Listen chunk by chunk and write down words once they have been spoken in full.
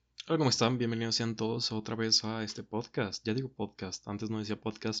Hola, ¿cómo están? Bienvenidos sean todos otra vez a este podcast. Ya digo podcast, antes no decía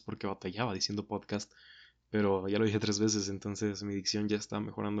podcast porque batallaba diciendo podcast, pero ya lo dije 3 veces, entonces mi dicción ya está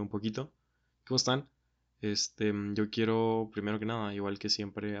mejorando un poquito. ¿Cómo están? Yo quiero, primero que nada, igual que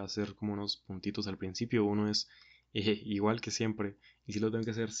siempre, hacer como unos puntitos al principio. Uno es igual que siempre, y si lo tengo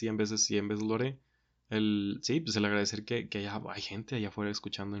que hacer 100 veces, 100 veces lo haré. Sí, pues el agradecer que hay gente allá afuera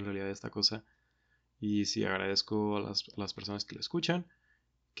escuchando en realidad esta cosa. Y sí, agradezco a las personas que lo escuchan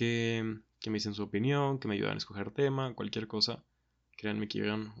que me dicen su opinión, que me ayudan a escoger tema, cualquier cosa. Créanme que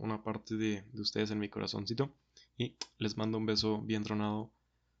llegan una parte de ustedes en mi corazoncito. Y les mando un beso bien tronado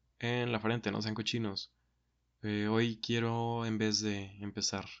en la frente, no sean cochinos. Hoy quiero, en vez de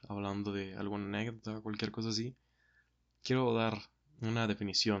empezar hablando de alguna anécdota o cualquier cosa así, quiero dar una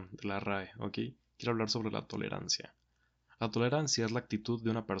definición de la RAE, ¿ok? Quiero hablar sobre la tolerancia. La tolerancia es la actitud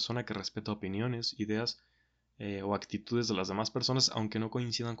de una persona que respeta opiniones, ideas o actitudes de las demás personas aunque no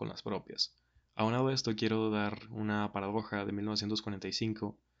coincidan con las propias. Aunado a esto, quiero dar una paradoja de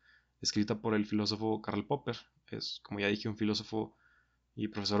 1945 escrita por el filósofo Karl Popper. Es, como ya dije, un filósofo y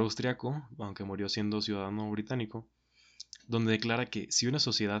profesor austriaco, aunque murió siendo ciudadano británico, donde declara que si una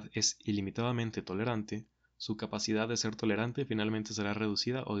sociedad es ilimitadamente tolerante, su capacidad de ser tolerante finalmente será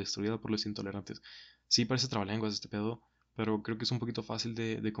reducida o destruida por los intolerantes. Sí, parece trabalenguas este pedo, pero creo que es un poquito fácil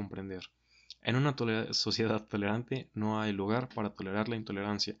de comprender. En una sociedad tolerante no hay lugar para tolerar la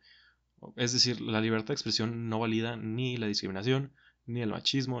intolerancia. Es decir, la libertad de expresión no valida ni la discriminación, ni el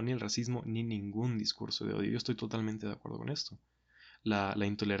machismo, ni el racismo, ni ningún discurso de odio. Yo estoy totalmente de acuerdo con esto. La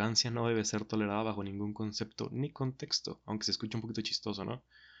intolerancia no debe ser tolerada bajo ningún concepto ni contexto, aunque se escuche un poquito chistoso, ¿no?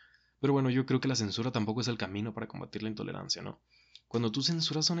 Pero bueno, yo creo que la censura tampoco es el camino para combatir la intolerancia, ¿no? Cuando tú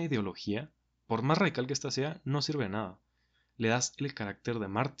censuras una ideología, por más radical que ésta sea, no sirve de nada. Le das el carácter de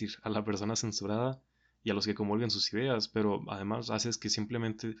mártir a la persona censurada y a los que comulgan sus ideas, pero además haces que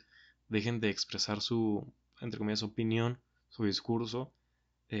simplemente dejen de expresar su, entre comillas, opinión, su discurso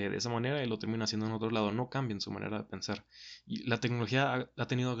de esa manera y lo terminan haciendo en otro lado. No cambian su manera de pensar. Y la tecnología ha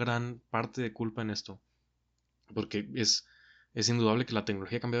tenido gran parte de culpa en esto, porque es indudable que la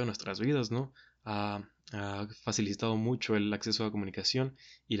tecnología ha cambiado nuestras vidas, ¿no? Ha facilitado mucho el acceso a la comunicación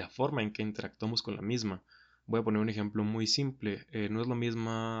y la forma en que interactuamos con la misma. Voy a poner un ejemplo muy simple. No es la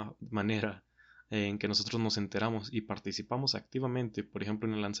misma manera en que nosotros nos enteramos y participamos activamente, por ejemplo,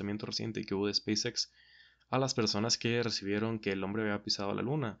 en el lanzamiento reciente que hubo de SpaceX, a las personas que recibieron que el hombre había pisado la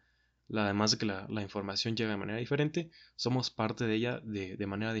luna. Además de que la información llega de manera diferente, somos parte de ella de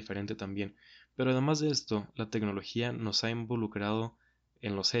manera diferente también. Pero además de esto, la tecnología nos ha involucrado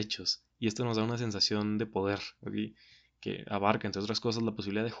en los hechos y esto nos da una sensación de poder, ¿ok? Que abarca, entre otras cosas, la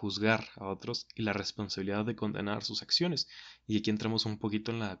posibilidad de juzgar a otros y la responsabilidad de condenar sus acciones. Y aquí entramos un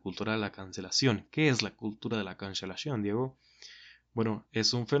poquito en la cultura de la cancelación. ¿Qué es la cultura de la cancelación, Diego? Bueno,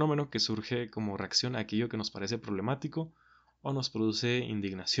 es un fenómeno que surge como reacción a aquello que nos parece problemático o nos produce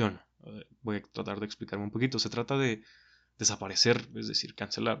indignación. Voy a tratar de explicarme un poquito. Se trata de desaparecer, es decir,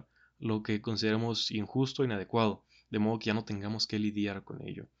 cancelar lo que consideramos injusto e inadecuado, de modo que ya no tengamos que lidiar con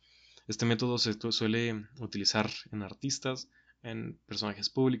ello. Este método se suele utilizar en artistas, en personajes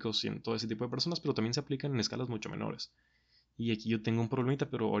públicos y en todo ese tipo de personas, pero también se aplican en escalas mucho menores. Y aquí yo tengo un problemita,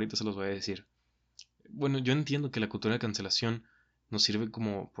 pero ahorita se los voy a decir. Bueno, yo entiendo que la cultura de cancelación nos sirve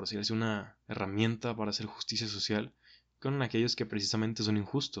como, por decirlo así, una herramienta para hacer justicia social con aquellos que precisamente son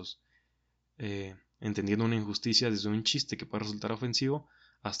injustos, entendiendo una injusticia desde un chiste que puede resultar ofensivo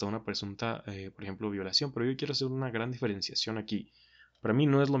hasta una presunta, por ejemplo, violación. Pero yo quiero hacer una gran diferenciación aquí. Para mí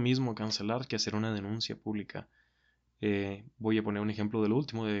no es lo mismo cancelar que hacer una denuncia pública. Voy a poner un ejemplo de lo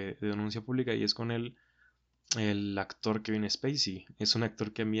último de denuncia pública y es con el actor Kevin Spacey. Es un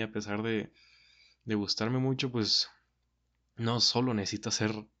actor que a mí, a pesar de gustarme mucho, pues no solo necesita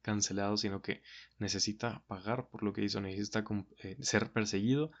ser cancelado, sino que necesita pagar por lo que hizo, necesita ser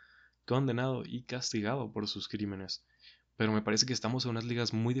perseguido, condenado y castigado por sus crímenes. Pero me parece que estamos en unas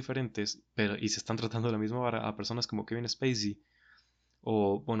ligas muy diferentes, pero y se están tratando de la misma vara a personas como Kevin Spacey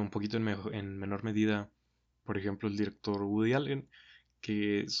o, bueno, un poquito en menor medida, por ejemplo, el director Woody Allen,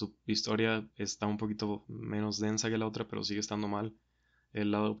 que su historia está un poquito menos densa que la otra, pero sigue estando mal.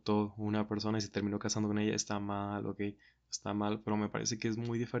 Él adoptó una persona y se terminó casando con ella. Está mal, ok, está mal, pero me parece que es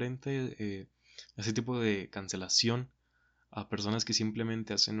muy diferente ese tipo de cancelación a personas que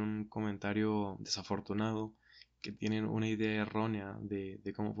simplemente hacen un comentario desafortunado, que tienen una idea errónea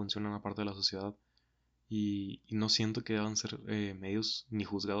de cómo funciona una parte de la sociedad y no siento que deban ser medios ni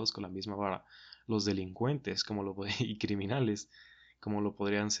juzgados con la misma vara. Los delincuentes como y criminales, como lo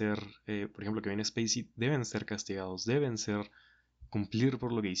podrían ser, por ejemplo, Kevin Spacey, deben ser castigados, deben ser cumplir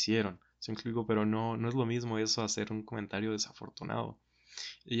por lo que hicieron. ¿Sí me explico? Pero no es lo mismo eso hacer un comentario desafortunado.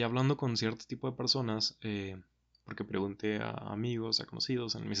 Y hablando con cierto tipo de personas, porque pregunté a amigos, a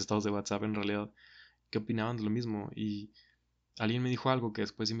conocidos, en mis estados de WhatsApp en realidad, qué opinaban de lo mismo. Y alguien me dijo algo que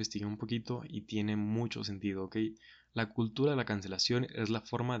después investigué un poquito y tiene mucho sentido, ¿ok? La cultura de la cancelación es la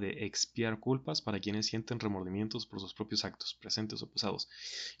forma de expiar culpas para quienes sienten remordimientos por sus propios actos, presentes o pasados.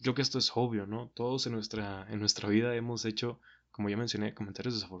 Y creo que esto es obvio, ¿no? Todos en nuestra vida hemos hecho, como ya mencioné,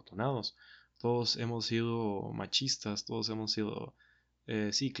 comentarios desafortunados. Todos hemos sido machistas, todos hemos sido,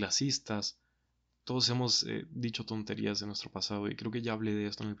 sí, clasistas, todos hemos dicho tonterías en nuestro pasado y creo que ya hablé de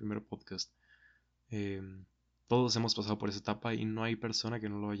esto en el primer podcast. Em, Todos hemos pasado por esa etapa y no hay persona que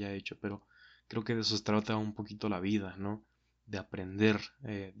no lo haya hecho, pero creo que de eso se trata un poquito la vida, ¿no? De aprender,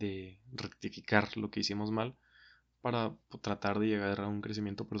 de rectificar lo que hicimos mal para tratar de llegar a un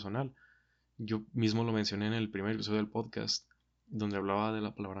crecimiento personal. Yo mismo lo mencioné en el primer episodio del podcast, donde hablaba de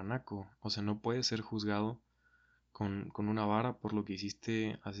la palabra naco. O sea, no puedes ser juzgado con una vara por lo que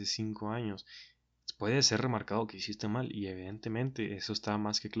hiciste hace 5 años. Puede ser remarcado que hiciste mal y evidentemente eso está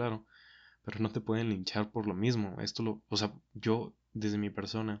más que claro, pero no te pueden linchar por lo mismo. O sea, yo desde mi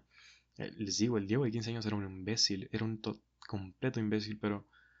persona, les digo, el Diego de 15 años era un imbécil, era un completo imbécil, pero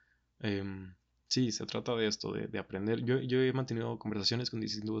em, sí, se trata de esto, de aprender. Yo he mantenido conversaciones con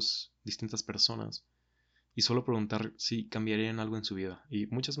distintas personas y solo preguntar si cambiarían algo en su vida. Y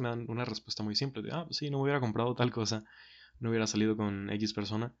muchas me dan una respuesta muy simple, de, pues sí, no hubiera comprado tal cosa, no hubiera salido con X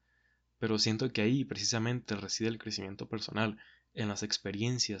persona, pero siento que ahí precisamente reside el crecimiento personal, en las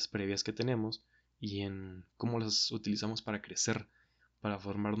experiencias previas que tenemos y en cómo las utilizamos para crecer, para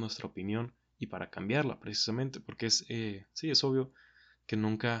formar nuestra opinión y para cambiarla precisamente, porque sí, es obvio que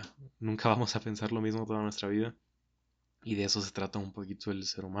nunca vamos a pensar lo mismo toda nuestra vida y de eso se trata un poquito el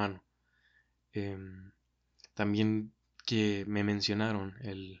ser humano. Em, También que me mencionaron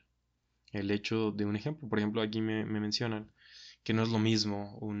el hecho de un ejemplo, por ejemplo, aquí me mencionan que no es lo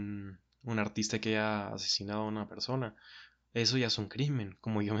mismo un artista que haya asesinado a una persona. Eso ya es un crimen,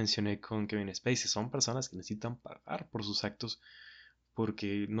 como yo mencioné con Kevin Spacey. Son personas que necesitan pagar por sus actos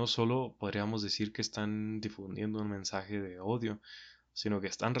porque no solo podríamos decir que están difundiendo un mensaje de odio, sino que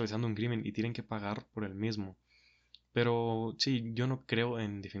están realizando un crimen y tienen que pagar por el mismo. Pero sí, yo no creo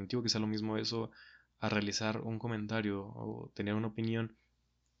en definitivo que sea lo mismo eso a realizar un comentario o tener una opinión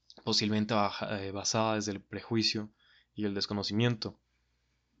posiblemente basada desde el prejuicio y el desconocimiento.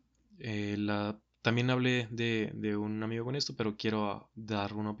 También hablé de un amigo con esto, pero quiero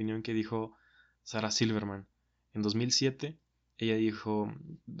dar una opinión que dijo Sarah Silverman. En 2007, ella dijo,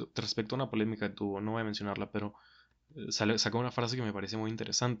 respecto a una polémica que tuvo, no voy a mencionarla, pero sacó una frase que me parece muy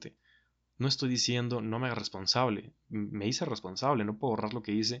interesante. No estoy diciendo no me haga responsable, me hice responsable, no puedo borrar lo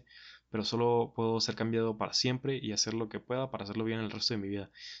que hice, pero solo puedo ser cambiado para siempre y hacer lo que pueda para hacerlo bien el resto de mi vida.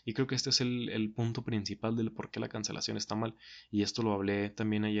 Y creo que este es el punto principal del por qué la cancelación está mal. Y esto lo hablé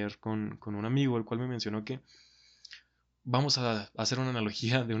también ayer con un amigo, el cual me mencionó que vamos a hacer una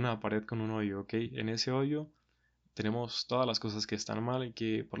analogía de una pared con un hoyo, ¿ok? En ese hoyo tenemos todas las cosas que están mal y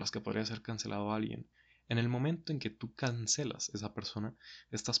que por las que podría ser cancelado a alguien. En el momento en que tú cancelas a esa persona,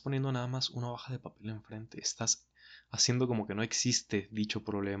 estás poniendo nada más una hoja de papel enfrente. Estás haciendo como que no existe dicho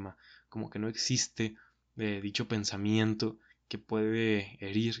problema, como que no existe dicho pensamiento que puede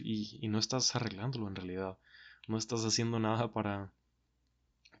herir y no estás arreglándolo en realidad. No estás haciendo nada para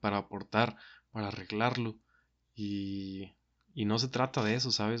aportar, para arreglarlo. Y, y no se trata de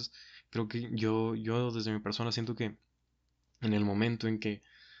eso, ¿sabes? Creo que yo desde mi persona siento que en el momento en que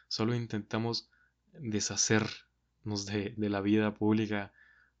solo intentamos deshacernos de la vida pública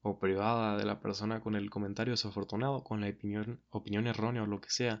o privada de la persona con el comentario desafortunado, con la opinión errónea o lo que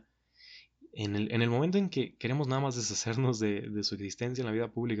sea, en el momento en que queremos nada más deshacernos de su existencia en la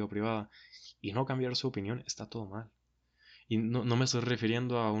vida pública o privada y no cambiar su opinión, está todo mal. Y no me estoy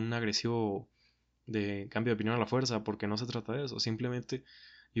refiriendo a un agresivo de cambio de opinión a la fuerza, porque no se trata de eso. Simplemente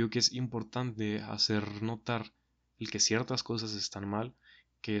digo que es importante hacer notar el que ciertas cosas están mal,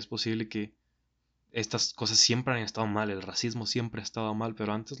 que es posible que estas cosas siempre han estado mal, el racismo siempre ha estado mal,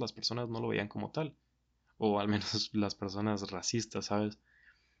 pero antes las personas no lo veían como tal, o al menos las personas racistas, ¿sabes?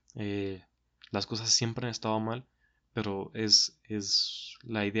 Eh, las cosas siempre han estado mal, pero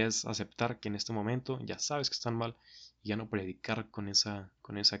la idea es aceptar que en este momento ya sabes que están mal y ya no predicar con esa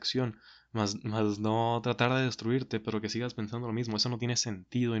acción, más no tratar de destruirte, pero que sigas pensando lo mismo. Eso no tiene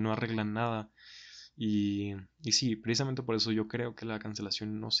sentido y no arregla nada. Y sí, precisamente por eso yo creo que la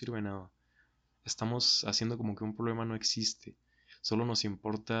cancelación no sirve de nada. Estamos haciendo como que un problema no existe. Solo nos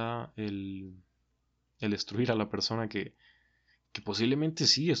importa el destruir a la persona que posiblemente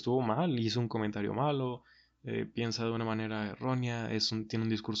sí estuvo mal, hizo un comentario malo, piensa de una manera errónea, tiene un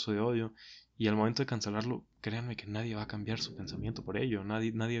discurso de odio y al momento de cancelarlo créanme que nadie va a cambiar su pensamiento por ello.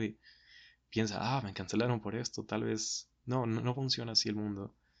 Nadie piensa, me cancelaron por esto, tal vez. No, no funciona así el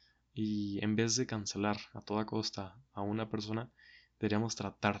mundo. Y en vez de cancelar a toda costa a una persona, deberíamos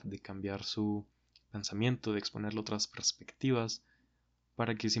tratar de cambiar su pensamiento, de exponerle otras perspectivas,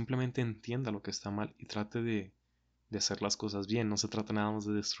 para que simplemente entienda lo que está mal y trate de hacer las cosas bien. No se trata nada más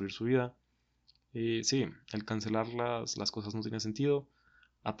de destruir su vida. Sí, el cancelar las cosas no tiene sentido.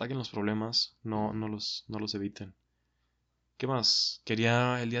 Ataquen los problemas, no los eviten. ¿Qué más? El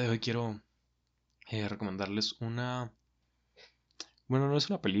día de hoy quiero recomendarles una... Bueno, no es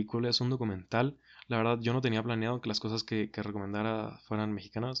una película, es un documental. La verdad, yo no tenía planeado que las cosas que recomendara fueran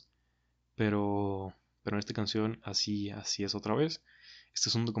mexicanas, pero en esta canción así es otra vez. Este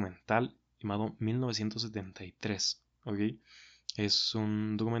es un documental llamado 1973, ¿ok? Es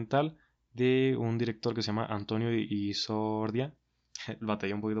un documental de un director que se llama Antonio Isordia.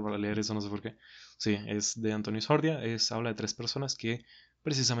 Batallé un poquito para leer eso, no sé por qué. Sí, es de Antonio Isordia. Habla de tres personas que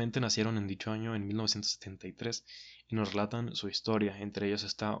precisamente nacieron en dicho año, en 1973, y nos relatan su historia. Entre ellos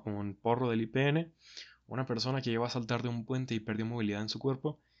está un porro del IPN, una persona que llegó a saltar de un puente y perdió movilidad en su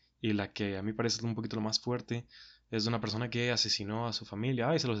cuerpo, y la que a mí parece un poquito lo más fuerte es de una persona que asesinó a su familia.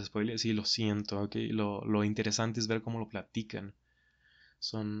 Ay, se los spoilé, sí, lo siento, ok. Lo interesante es ver cómo lo platican.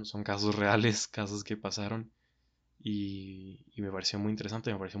 Son casos reales, casos que pasaron, y me pareció muy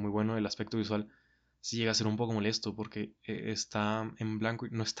interesante, me pareció muy bueno. El aspecto visual sí llega a ser un poco molesto porque está en blanco,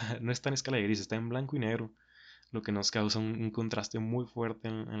 no está en escala de gris, está en blanco y negro, lo que nos causa un contraste muy fuerte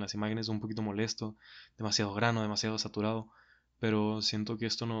en las imágenes, un poquito molesto, demasiado grano, demasiado saturado, pero siento que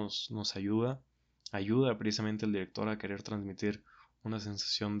esto nos ayuda precisamente al director a querer transmitir una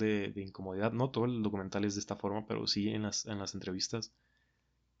sensación de incomodidad. No todo el documental es de esta forma, pero sí en las entrevistas.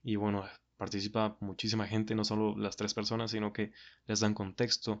 Y bueno, participa muchísima gente, no solo las tres personas, sino que les dan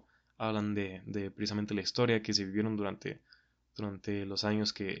contexto, hablan de precisamente la historia que se vivieron durante los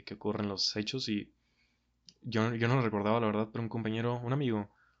años que ocurren los hechos. Y yo no lo recordaba, la verdad, pero un compañero, un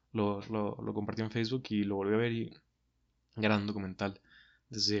amigo, lo compartió en Facebook y lo volví a ver, y gran documental.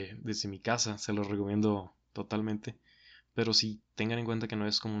 Desde mi casa, se los recomiendo totalmente. Pero sí, tengan en cuenta que no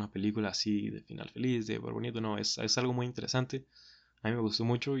es como una película así de final feliz, de bonito, no, es algo muy interesante. A mí me gustó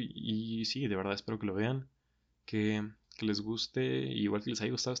mucho, y sí, de verdad espero que lo vean, que les guste, igual que les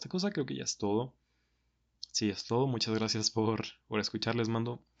haya gustado esta cosa. Creo que ya es todo. Sí, es todo. Muchas gracias por escuchar. Les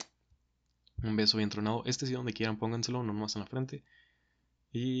mando un beso bien tronado. Sí, donde quieran, pónganselo, no más en la frente.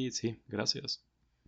 Y sí, gracias.